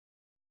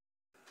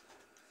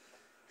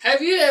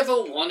Have you ever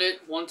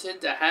wanted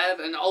to have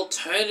an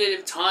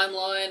alternative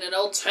timeline, an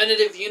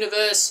alternative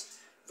universe,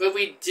 where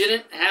we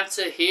didn't have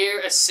to hear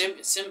a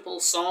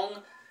simple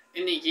song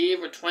in the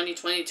year of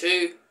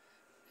 2022?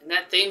 And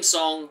that theme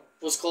song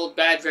was called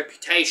Bad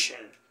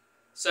Reputation.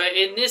 So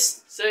in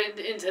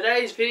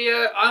today's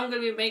video, I'm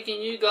going to be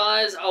making you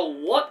guys a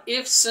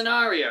what-if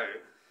scenario.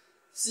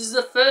 This is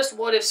the first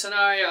what-if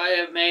scenario I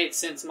have made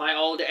since my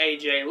old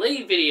AJ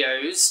Lee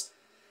videos.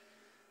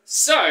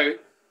 So,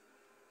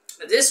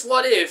 this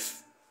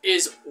what-if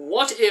is,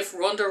 what if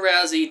Ronda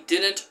Rousey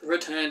didn't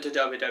return to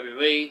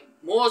WWE?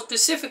 More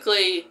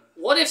specifically,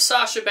 what if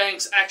Sasha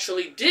Banks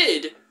actually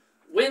did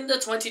win the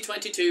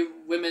 2022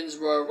 Women's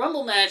Royal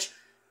Rumble match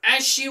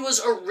as she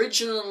was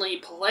originally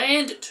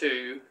planned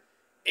to,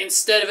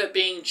 instead of it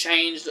being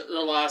changed at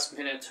the last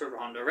minute to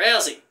Ronda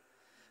Rousey?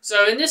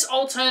 So in this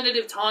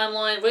alternative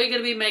timeline, we're going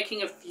to be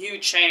making a few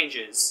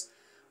changes.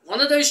 One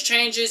of those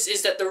changes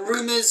is that the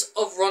rumors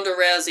of Ronda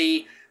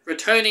Rousey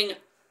returning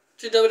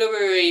to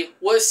WWE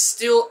were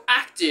still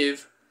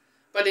active,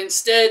 but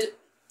instead,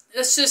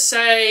 let's just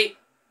say,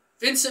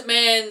 Vince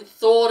McMahon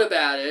thought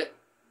about it,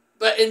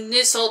 but in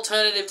this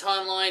alternative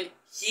timeline,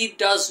 he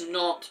does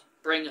not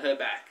bring her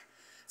back.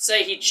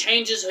 Say he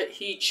changes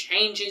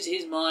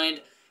his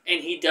mind,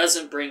 and he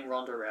doesn't bring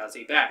Ronda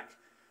Rousey back.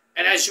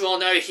 And as you all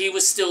know, he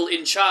was still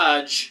in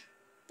charge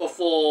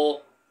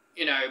before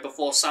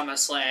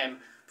SummerSlam,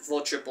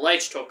 before Triple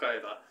H took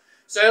over.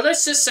 So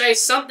let's just say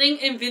something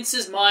in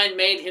Vince's mind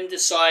made him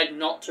decide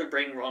not to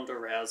bring Ronda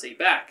Rousey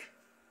back.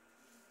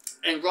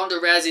 And Ronda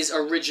Rousey's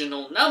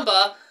original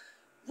number,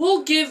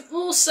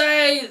 we'll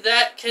say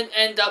that can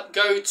end up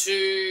go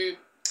to,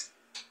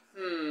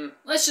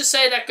 let's just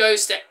say that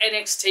goes to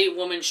NXT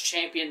Women's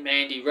Champion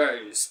Mandy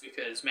Rose,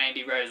 because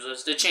Mandy Rose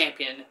was the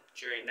champion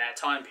during that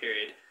time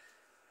period.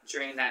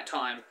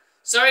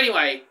 So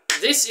anyway,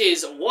 this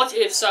is what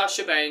if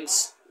Sasha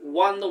Banks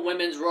won the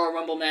Women's Royal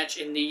Rumble match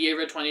in the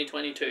year of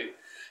 2022.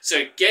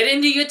 So get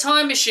into your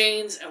time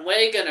machines and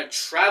we're going to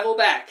travel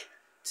back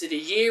to the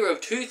year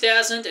of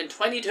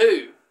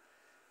 2022.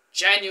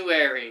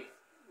 January,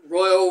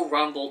 Royal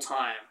Rumble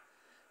time.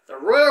 The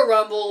Royal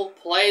Rumble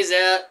plays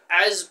out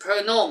as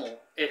per normal.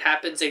 It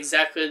happens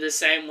exactly the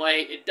same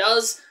way it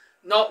does.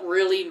 Not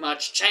really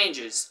much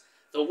changes.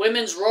 The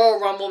Women's Royal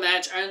Rumble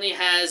match only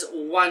has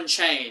one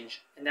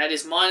change, and that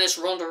is minus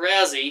Ronda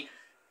Rousey.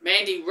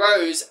 Mandy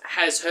Rose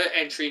has her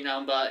entry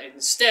number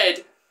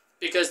instead,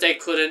 because they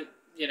couldn't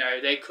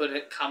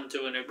come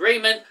to an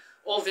agreement,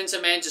 or Vince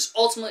McMahon just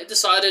ultimately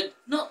decided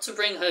not to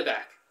bring her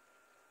back.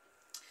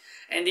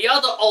 And the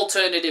other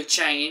alternative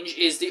change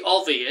is the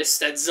obvious,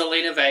 that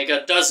Zelina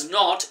Vega does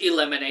not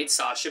eliminate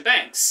Sasha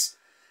Banks.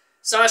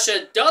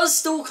 Sasha does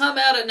still come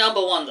out at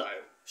number 1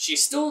 though. She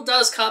still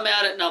does come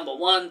out at number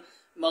 1.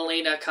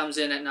 Melina comes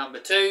in at number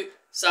 2.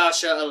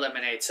 Sasha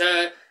eliminates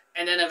her.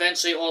 And then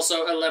eventually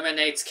also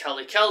eliminates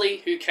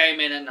Kelly, who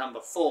came in at number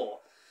 4.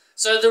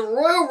 So the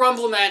Royal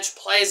Rumble match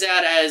plays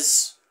out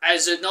as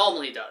it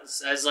normally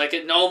does. As like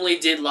it normally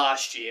did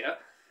last year.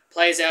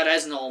 Plays out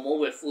as normal,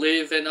 with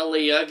Liv and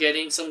Aaliyah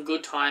getting some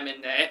good time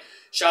in there.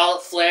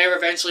 Charlotte Flair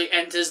eventually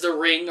enters the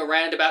ring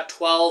around about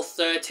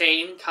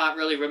 12-13. Can't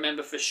really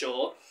remember for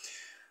sure.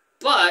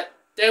 But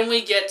then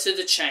we get to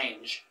the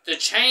change. The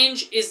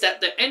change is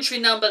that the entry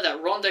number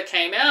that Ronda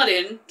came out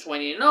in,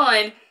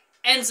 29,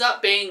 ends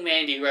up being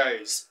Mandy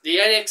Rose, the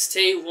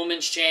NXT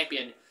Women's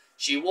Champion.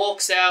 She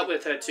walks out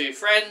with her 2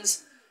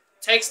 friends,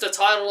 takes the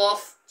title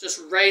off,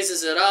 just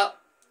raises it up,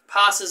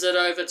 passes it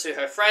over to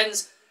her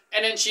friends,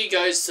 and then she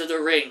goes to the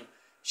ring.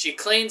 She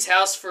cleans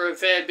house for a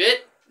fair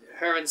bit.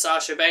 Her and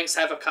Sasha Banks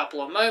have a couple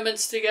of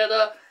moments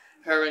together.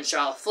 Her and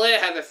Charlotte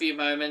Flair have a few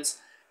moments.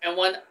 And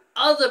one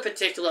other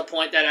particular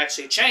point that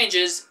actually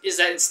changes is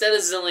that instead of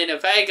Zelina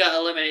Vega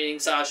eliminating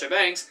Sasha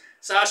Banks,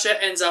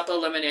 Sasha ends up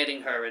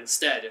eliminating her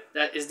instead.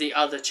 That is the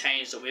other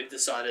change that we've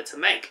decided to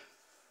make.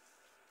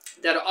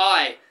 That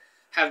I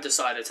have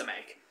decided to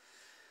make.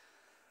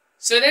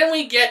 So then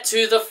we get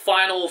to the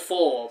Final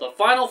 4. The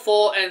Final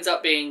 4 ends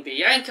up being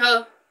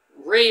Bianca,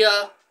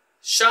 Rhea,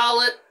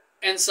 Charlotte,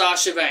 and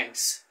Sasha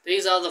Banks.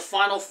 These are the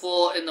Final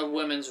 4 in the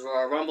Women's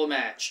Royal Rumble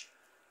match.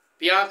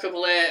 Bianca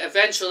Belair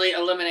eventually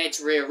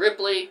eliminates Rhea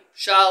Ripley.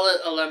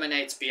 Charlotte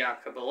eliminates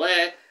Bianca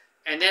Belair.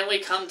 And then we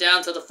come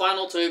down to the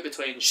final 2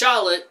 between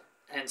Charlotte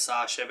and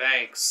Sasha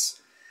Banks.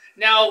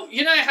 Now,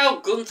 you know how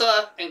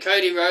Gunther and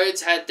Cody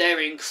Rhodes had their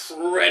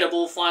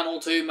incredible final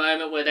 2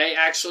 moment where they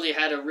actually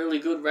had a really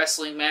good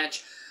wrestling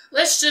match?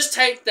 Let's just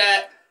take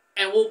that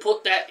and we'll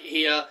put that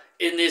here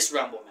in this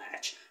Rumble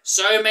match.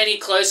 So many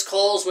close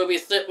calls where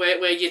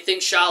you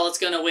think Charlotte's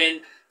going to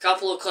win.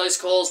 Couple of close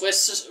calls where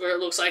it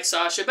looks like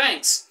Sasha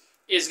Banks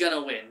is going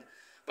to win.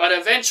 But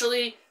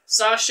eventually,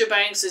 Sasha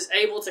Banks is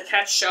able to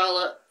catch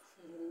Charlotte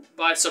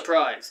by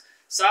surprise.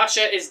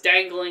 Sasha is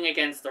dangling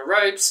against the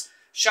ropes.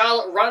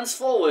 Charlotte runs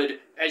forward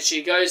as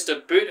she goes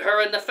to boot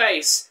her in the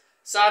face.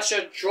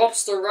 Sasha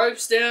drops the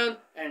ropes down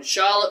and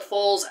Charlotte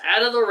falls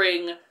out of the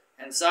ring,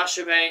 and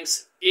Sasha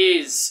Banks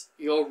is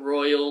your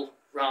Royal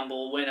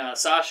Rumble winner.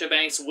 Sasha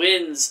Banks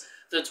wins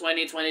the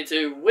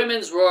 2022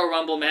 Women's Royal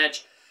Rumble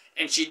match,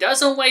 and she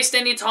doesn't waste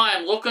any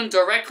time looking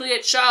directly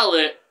at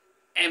Charlotte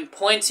and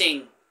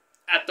pointing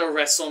at the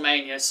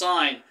WrestleMania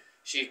sign.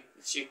 She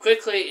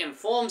quickly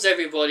informs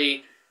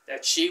everybody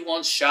that she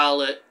wants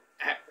Charlotte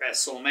at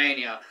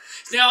WrestleMania.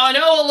 Now, I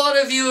know a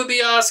lot of you will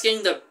be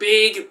asking the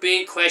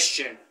big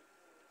question.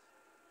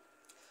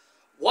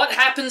 What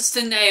happens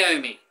to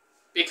Naomi?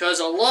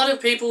 Because a lot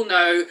of people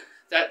know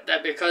that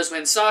because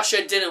when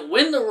Sasha didn't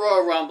win the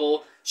Royal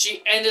Rumble,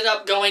 she ended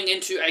up going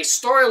into a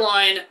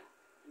storyline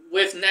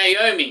with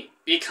Naomi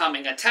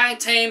becoming a tag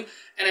team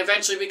and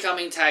eventually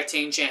becoming tag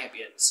team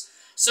champions.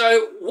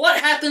 So,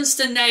 what happens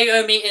to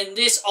Naomi in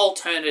this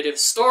alternative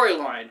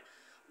storyline?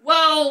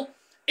 Well,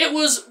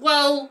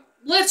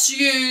 let's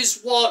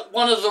use what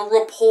one of the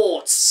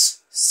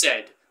reports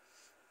said.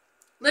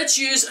 Let's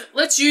use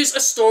a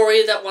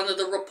story that one of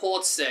the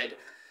reports said.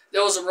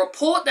 There was a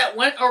report that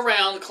went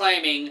around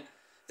claiming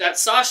that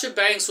Sasha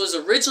Banks was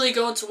originally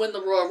going to win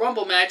the Royal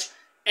Rumble match,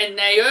 and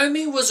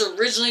Naomi was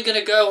originally going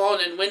to go on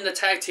and win the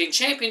Tag Team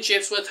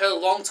Championships with her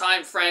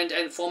longtime friend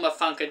and former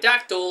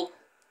Funkadactyl,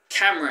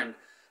 Cameron.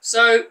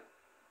 So,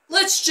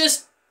 let's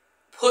just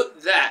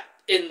put that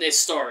in this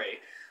story.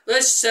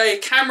 Let's say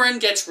Cameron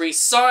gets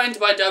re-signed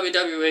by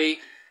WWE,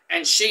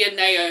 and she and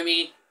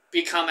Naomi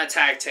become a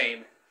tag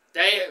team.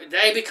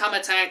 They become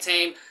a tag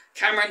team,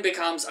 Cameron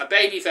becomes a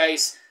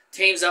babyface,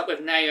 teams up with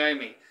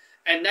Naomi.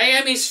 And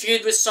Naomi's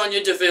feud with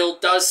Sonya Deville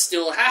does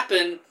still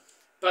happen,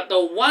 but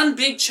the one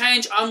big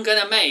change I'm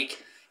going to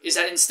make is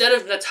that instead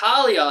of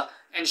Natalya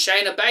and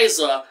Shayna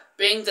Baszler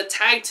being the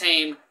tag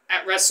team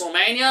at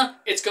WrestleMania,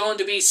 it's going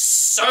to be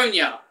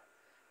Sonya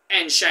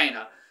and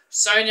Shayna.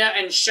 Sonya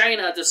and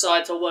Shayna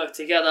decide to work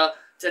together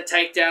to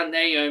take down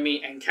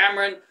Naomi and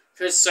Cameron,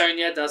 because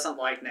Sonya doesn't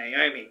like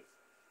Naomi.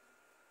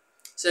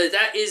 So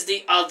that is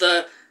the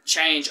other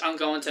change I'm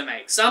going to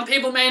make. Some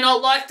people may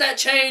not like that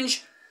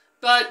change,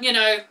 but, you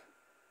know,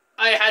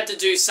 I had to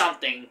do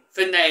something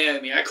for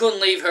Naomi. I couldn't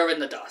leave her in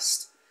the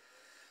dust.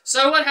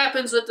 So what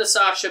happens with the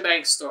Sasha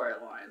Banks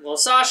storyline? Well,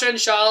 Sasha and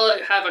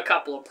Charlotte have a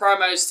couple of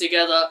promos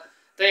together.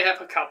 They have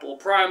a couple of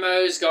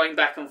promos going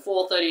back and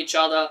forth at each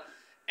other.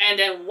 And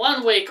then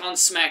 1 week on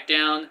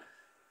SmackDown,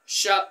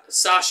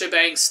 Sasha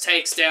Banks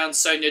takes down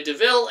Sonya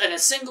Deville in a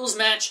singles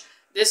match.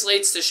 This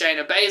leads to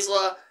Shayna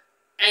Baszler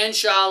and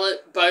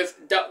Charlotte both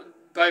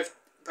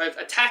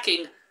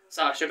attacking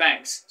Sasha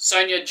Banks.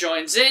 Sonya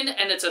joins in,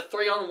 and it's a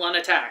 3-on-1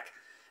 attack.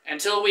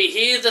 Until we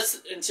hear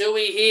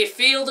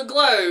Feel the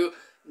Glow,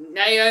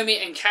 Naomi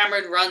and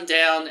Cameron run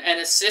down and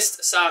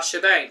assist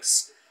Sasha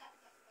Banks.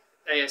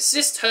 They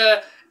assist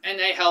her, and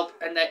they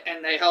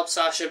help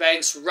Sasha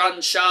Banks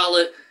run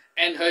Charlotte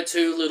and her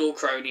two little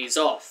cronies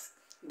off.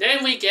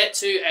 Then we get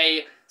to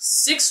a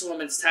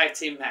 6-women's tag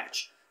team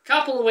match, a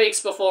couple of weeks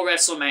before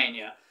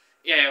WrestleMania.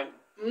 Yeah,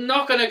 I'm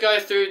not going to go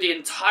through the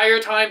entire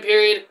time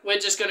period, we're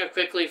just going to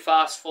quickly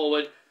fast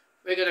forward.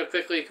 We're going to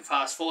quickly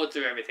fast forward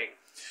through everything.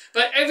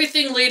 But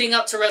everything leading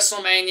up to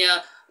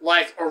WrestleMania,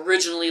 like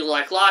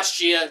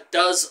last year,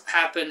 does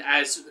happen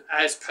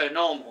as per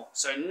normal.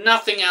 So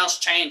nothing else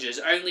changes,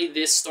 only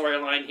this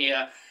storyline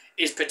here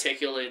is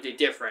particularly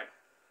different.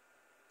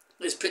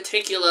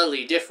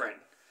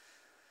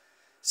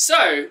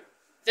 So,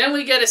 then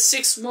we get a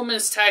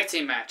 6-women's tag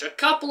team match, a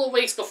couple of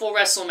weeks before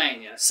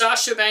WrestleMania.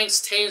 Sasha Banks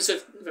teams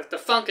with the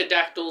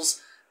Funkadactyls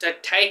to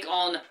take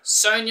on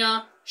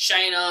Sonya,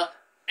 Shayna,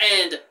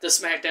 and the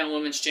SmackDown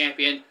Women's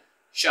Champion,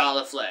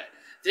 Charlotte Flair.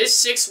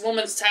 This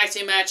 6-women's tag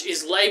team match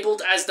is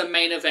labeled as the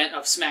main event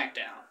of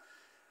SmackDown.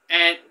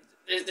 And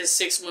this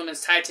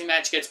 6-women's tag team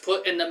match gets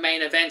put in the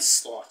main event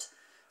slot.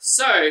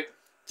 So,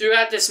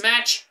 throughout this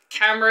match,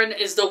 Cameron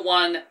is the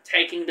one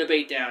taking the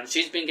beatdown.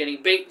 She's been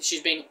getting beat.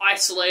 She's being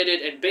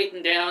isolated and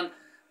beaten down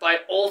by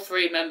all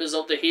 3 members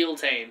of the heel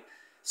team.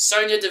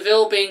 Sonya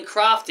Deville being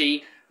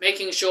crafty,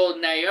 making sure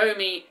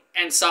Naomi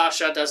and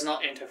Sasha does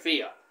not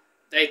interfere.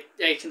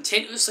 They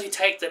continuously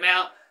take them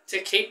out to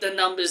keep the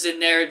numbers in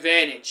their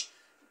advantage.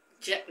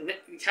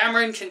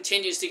 Cameron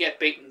continues to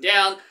get beaten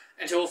down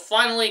until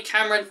finally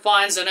Cameron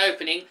finds an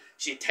opening.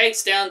 She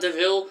takes down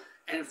Deville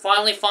and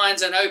finally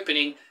finds an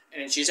opening,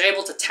 and she's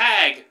able to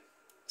tag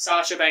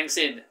Sasha Banks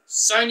in.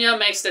 Sonya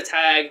makes the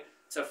tag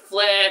to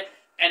Flair,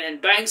 and then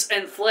Banks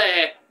and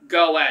Flair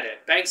go at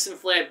it. Banks and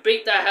Flair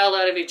beat the hell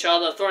out of each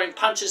other, throwing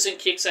punches and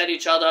kicks at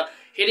each other,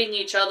 hitting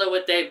each other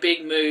with their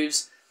big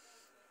moves,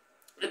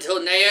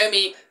 until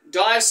Naomi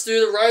dives through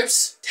the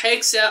ropes,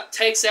 takes out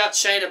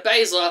Shayna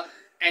Baszler,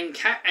 and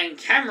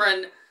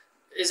Cameron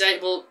is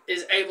able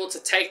to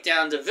take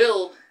down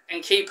Deville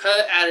and keep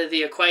her out of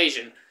the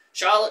equation.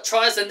 Charlotte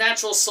tries the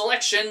natural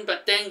selection,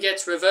 but then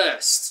gets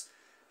reversed.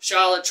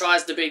 Charlotte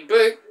tries the big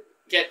boot,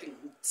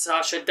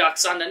 Sasha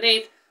ducks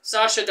underneath.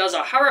 Sasha does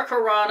a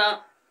hurricanrana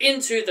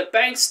into the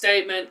Banks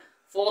statement,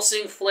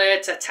 forcing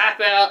Flair to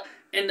tap out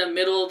in the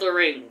middle of the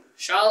ring.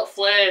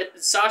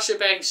 Sasha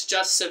Banks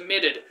just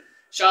submitted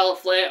Charlotte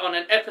Flair on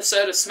an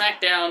episode of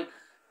SmackDown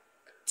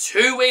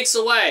 2 weeks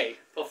away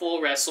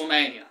before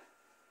WrestleMania.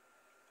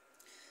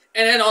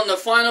 And then on the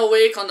final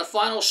week, on the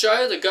final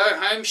show, the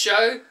go-home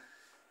show,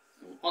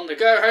 on the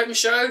Go Home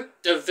show,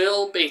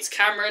 DeVille beats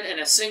Cameron in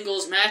a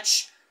singles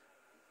match.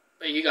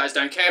 But you guys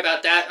don't care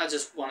about that. I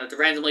just wanted to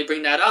randomly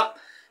bring that up.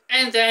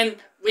 And then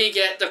we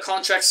get the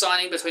contract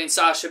signing between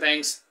Sasha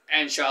Banks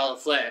and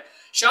Charlotte Flair.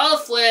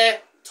 Charlotte Flair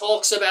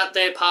talks about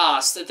their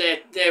past,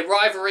 their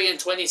rivalry in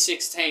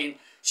 2016.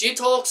 She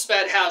talks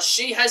about how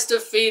she has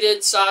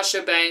defeated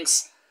Sasha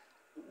Banks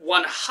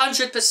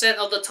 100%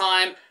 of the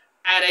time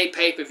at a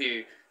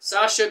pay-per-view.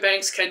 Sasha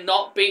Banks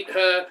cannot beat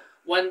her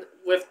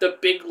with the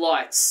big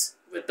lights,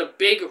 with the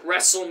big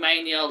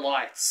WrestleMania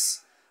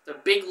lights. The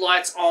big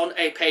lights on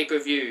a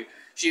pay-per-view.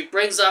 She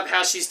brings up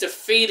how she's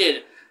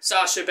defeated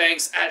Sasha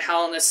Banks at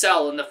Hell in a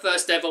Cell in the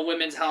first ever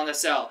women's Hell in a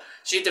Cell.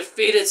 She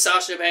defeated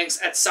Sasha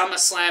Banks at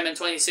SummerSlam in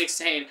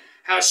 2016.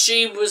 How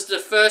she was the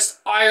first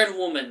Iron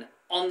Woman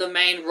on the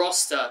main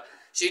roster.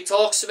 She's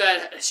talked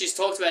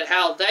about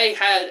how they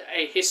had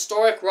a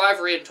historic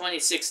rivalry in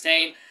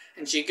 2016,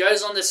 and she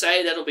goes on to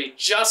say that it'll be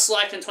just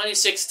like in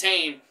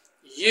 2016,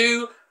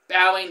 you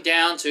bowing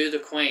down to the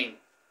Queen.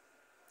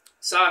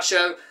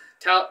 Sasha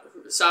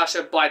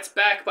bites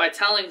back by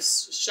telling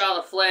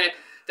Charlotte Flair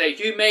that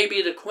you may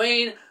be the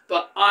Queen,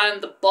 but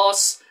I'm the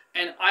boss,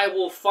 and I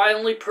will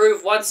finally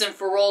prove once and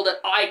for all that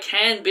I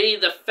can be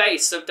the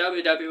face of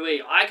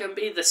WWE. I can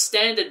be the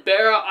standard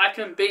bearer. I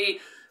can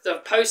be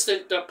the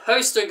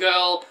poster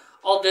girl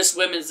of this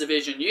women's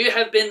division. You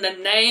have been the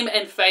name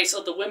and face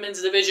of the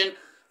women's division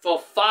for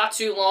far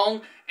too long,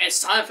 and it's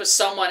time for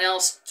someone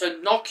else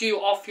to knock you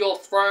off your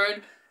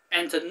throne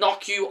and to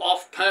knock you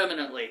off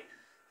permanently.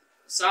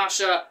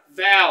 Sasha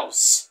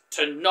vows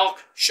to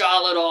knock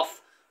Charlotte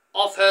off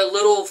her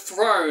little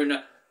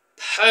throne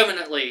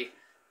permanently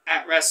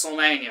at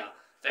WrestleMania.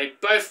 They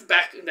both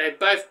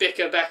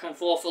bicker back and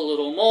forth a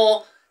little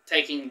more,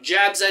 taking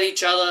jabs at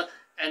each other,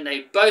 and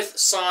they both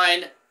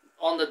sign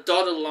on the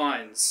dotted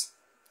lines.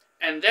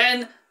 And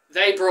then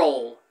they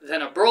brawl.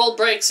 Then a brawl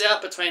breaks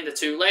out between the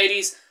two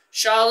ladies.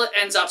 Charlotte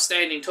ends up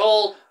standing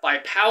tall by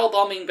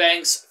powerbombing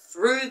Banks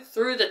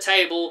through the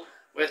table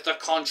with the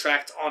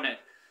contract on it.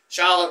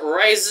 Charlotte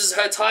raises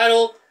her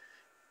title,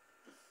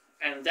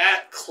 and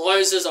that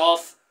closes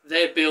off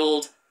their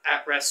build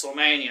at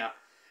WrestleMania.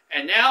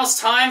 And now it's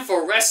time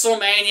for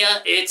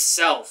WrestleMania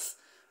itself,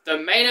 the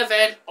main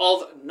event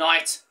of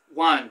Night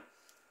 1.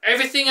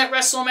 Everything at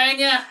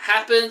WrestleMania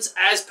happens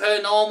as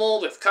per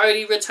normal, with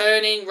Cody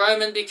returning,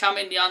 Roman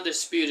becoming the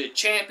undisputed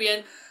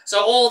champion,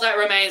 so all that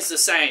remains the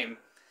same.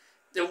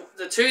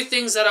 The two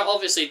things that are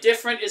obviously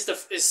different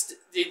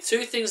the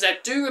two things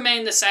that do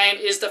remain the same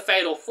is the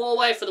Fatal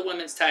 4-Way for the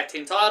women's tag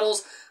team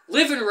titles.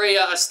 Liv and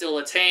Rhea are still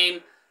a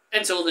team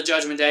until the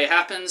Judgment Day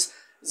happens.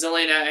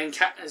 Zelina and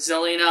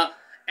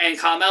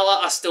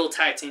Carmella are still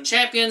tag team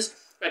champions,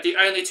 but the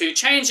only two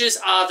changes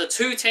are the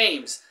two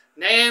teams.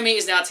 Naomi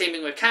is now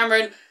teaming with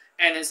Cameron,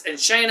 and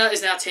Shayna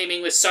is now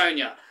teaming with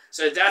Sonya.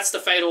 So that's the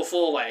Fatal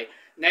 4-Way.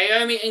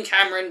 Naomi and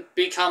Cameron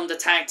become the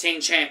tag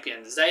team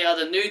champions. They are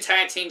the new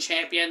tag team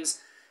champions.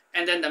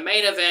 And then the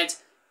main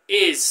event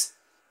is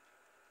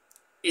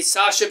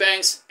Sasha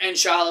Banks and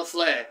Charlotte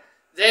Flair.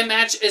 Their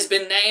match has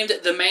been named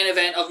the main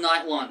event of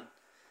Night 1.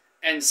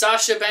 And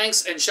Sasha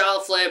Banks and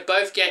Charlotte Flair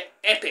both get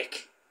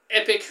epic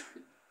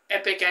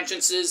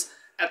entrances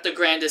at the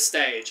grandest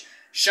stage.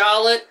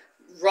 Charlotte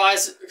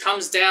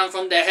comes down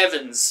from the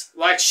heavens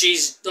like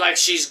she's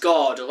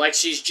God, like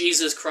she's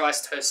Jesus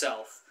Christ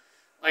herself.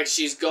 Like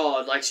she's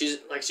God, like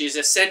she's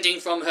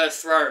ascending from her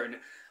throne.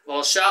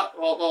 While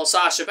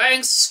Sasha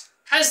Banks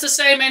has the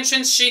same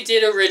entrance she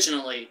did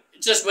originally,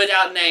 just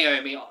without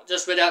Naomi.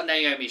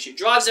 She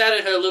drives out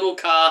in her little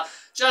car,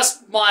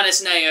 just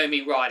minus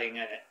Naomi riding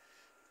in it.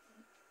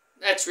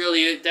 That's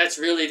really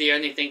the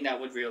only thing that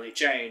would really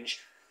change.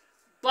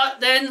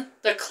 But then,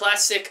 the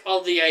classic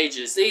of the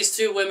ages. These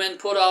two women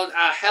put on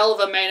a hell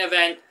of a main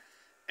event,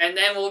 and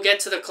then we'll get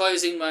to the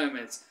closing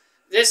moments.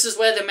 This is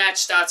where the match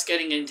starts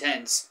getting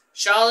intense.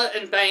 Charlotte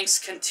and Banks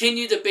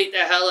continue to beat the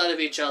hell out of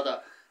each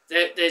other.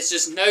 There's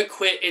just no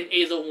quit in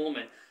either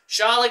woman.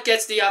 Charlotte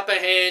gets the upper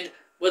hand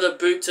with a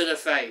boot to the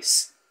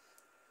face.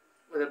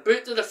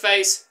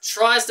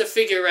 Tries to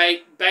figure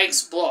eight,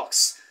 Banks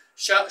blocks.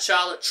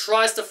 Charlotte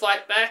tries to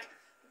fight back,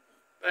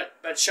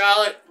 but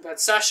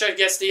Sasha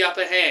gets the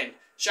upper hand.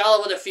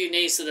 Charlotte with a few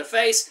knees to the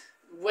face,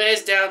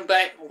 wears down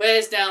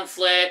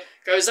Flair,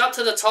 goes up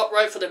to the top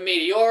rope for the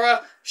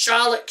Meteora.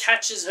 Charlotte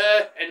catches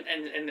her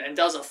and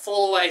does a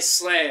fall-away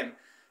slam.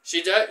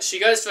 She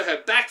goes for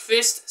her back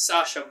fist,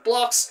 Sasha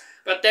blocks,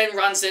 but then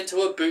runs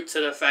into a boot to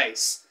the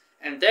face.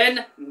 And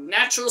then,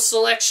 natural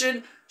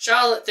selection,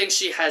 Charlotte thinks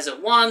she has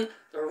it won,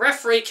 the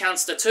referee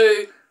counts to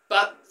 2,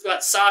 but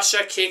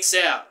Sasha kicks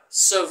out,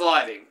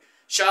 surviving.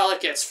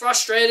 Charlotte gets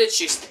frustrated,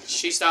 she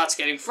starts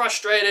getting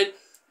frustrated,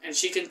 and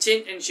she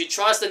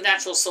tries the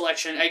natural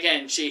selection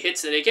again. She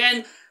hits it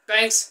again,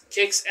 Banks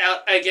kicks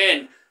out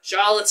again.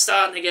 Charlotte's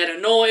starting to get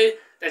annoyed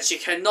that she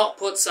cannot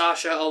put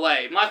Sasha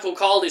away. Michael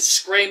Cole is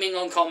screaming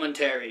on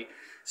commentary.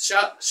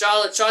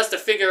 Charlotte tries to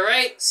figure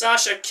eight,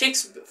 Sasha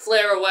kicks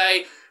Flair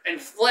away,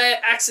 and Flair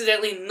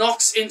accidentally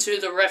knocks into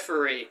the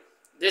referee.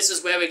 this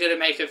is where we're going to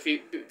make a few...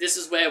 This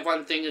is where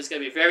one thing is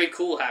going to be very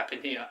cool happen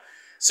here.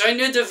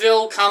 Sonya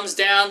Deville comes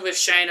down with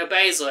Shayna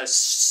Baszler.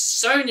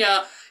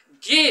 Sonya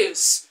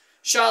gives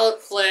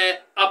Charlotte Flair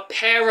a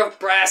pair of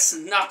brass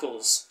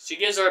knuckles. She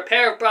gives her a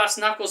pair of brass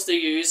knuckles to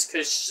use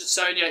because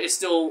Sonya is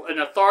still an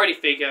authority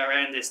figure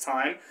around this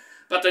time.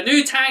 But the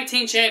new tag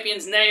team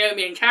champions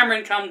Naomi and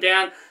Cameron come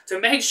down to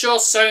make sure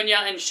Sonya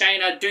and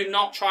Shayna do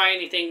not try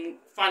anything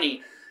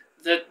funny.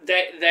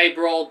 They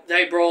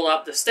brawl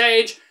up the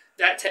stage.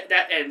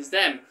 That ends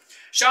them.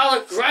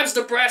 Charlotte grabs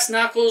the brass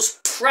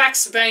knuckles,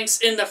 cracks Banks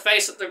in the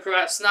face with the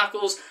brass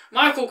knuckles.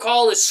 Michael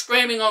Cole is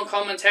screaming on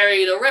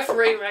commentary. The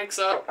referee wakes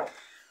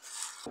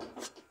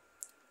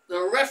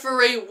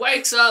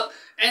up.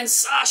 And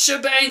Sasha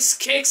Banks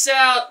kicks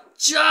out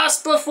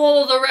just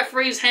before the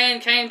referee's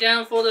hand came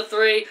down for the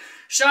 3.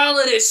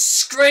 Charlotte is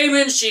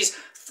screaming. She's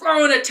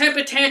throwing a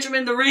temper tantrum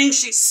in the ring.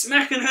 She's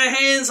smacking her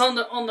hands on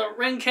the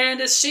ring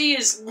canvas. She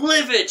is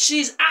livid.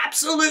 She's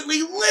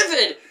absolutely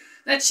livid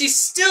that she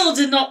still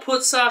did not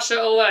put Sasha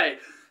away.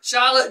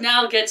 Charlotte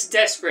now gets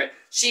desperate.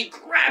 She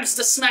grabs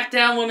the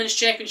SmackDown Women's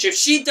Championship.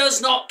 She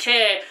does not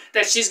care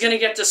that she's going to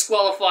get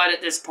disqualified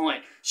at this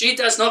point. She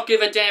does not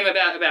give a damn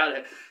about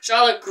it.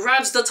 Charlotte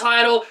grabs the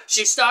title.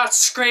 She starts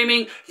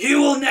screaming,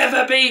 "You will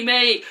never beat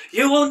me!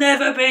 You will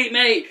never beat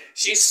me!"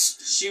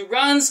 She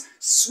runs,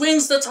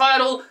 swings the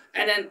title,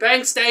 and then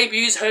Banks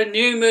debuts her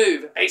new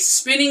move. A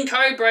spinning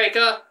code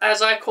breaker,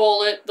 as I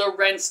call it, the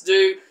Rents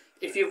do.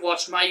 If you've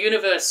watched my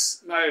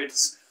universe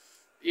modes,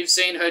 you've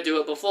seen her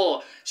do it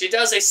before. She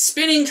does a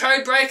spinning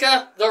code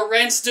breaker, the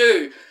Rents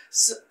do.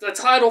 The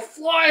title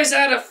flies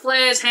out of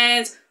Flair's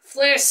hands.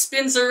 Flair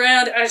spins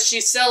around as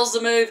she sells the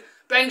move.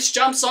 Banks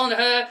jumps on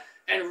her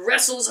and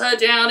wrestles her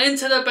down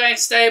into the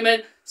Banks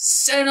statement.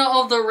 Center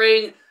of the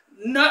ring.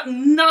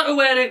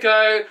 Nowhere to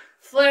go.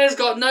 Flair's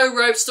got no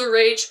ropes to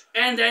reach.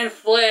 And then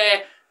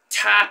Flair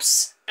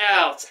taps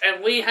out.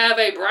 And we have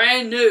a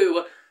brand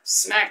new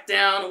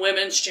SmackDown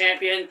Women's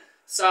Champion,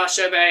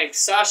 Sasha Banks.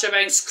 Sasha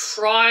Banks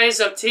cries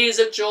of tears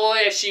of joy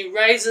as she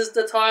raises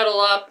the title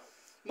up.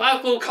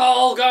 Michael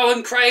Cole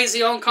going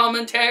crazy on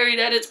commentary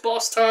that it's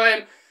boss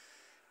time.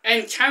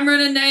 And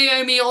Cameron and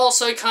Naomi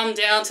also come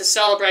down to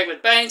celebrate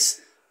with Banks.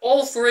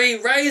 All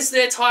 3 raise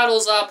their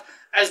titles up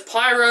as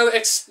Pyro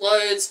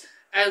explodes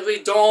and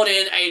we dawn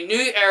in a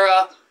new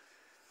era.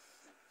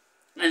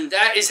 And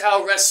that is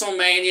how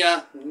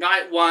WrestleMania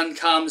Night 1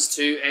 comes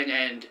to an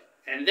end.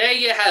 And there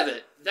you have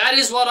it. That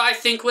is what I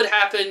think would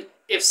happen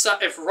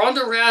if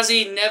Ronda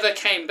Rousey never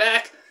came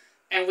back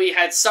and we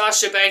had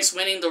Sasha Banks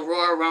winning the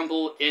Royal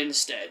Rumble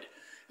instead.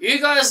 You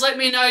guys let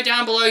me know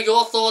down below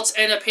your thoughts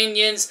and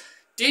opinions.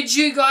 Did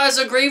you guys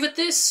agree with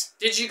this?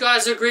 Did you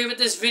guys agree with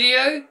this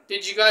video?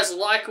 Did you guys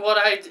like what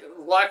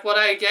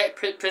I get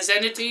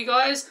presented to you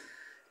guys?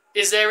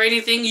 Is there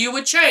anything you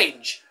would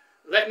change?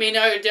 Let me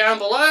know down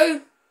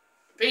below.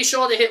 Be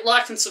sure to hit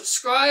like and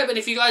subscribe. And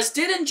if you guys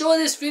did enjoy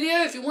this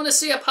video, if you want to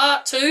see a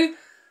part 2,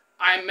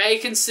 I may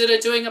consider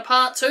doing a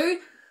part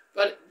 2,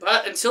 but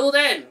until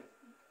then,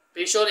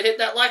 be sure to hit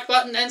that like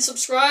button and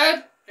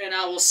subscribe, and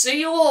I will see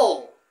you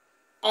all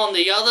on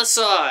the other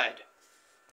side.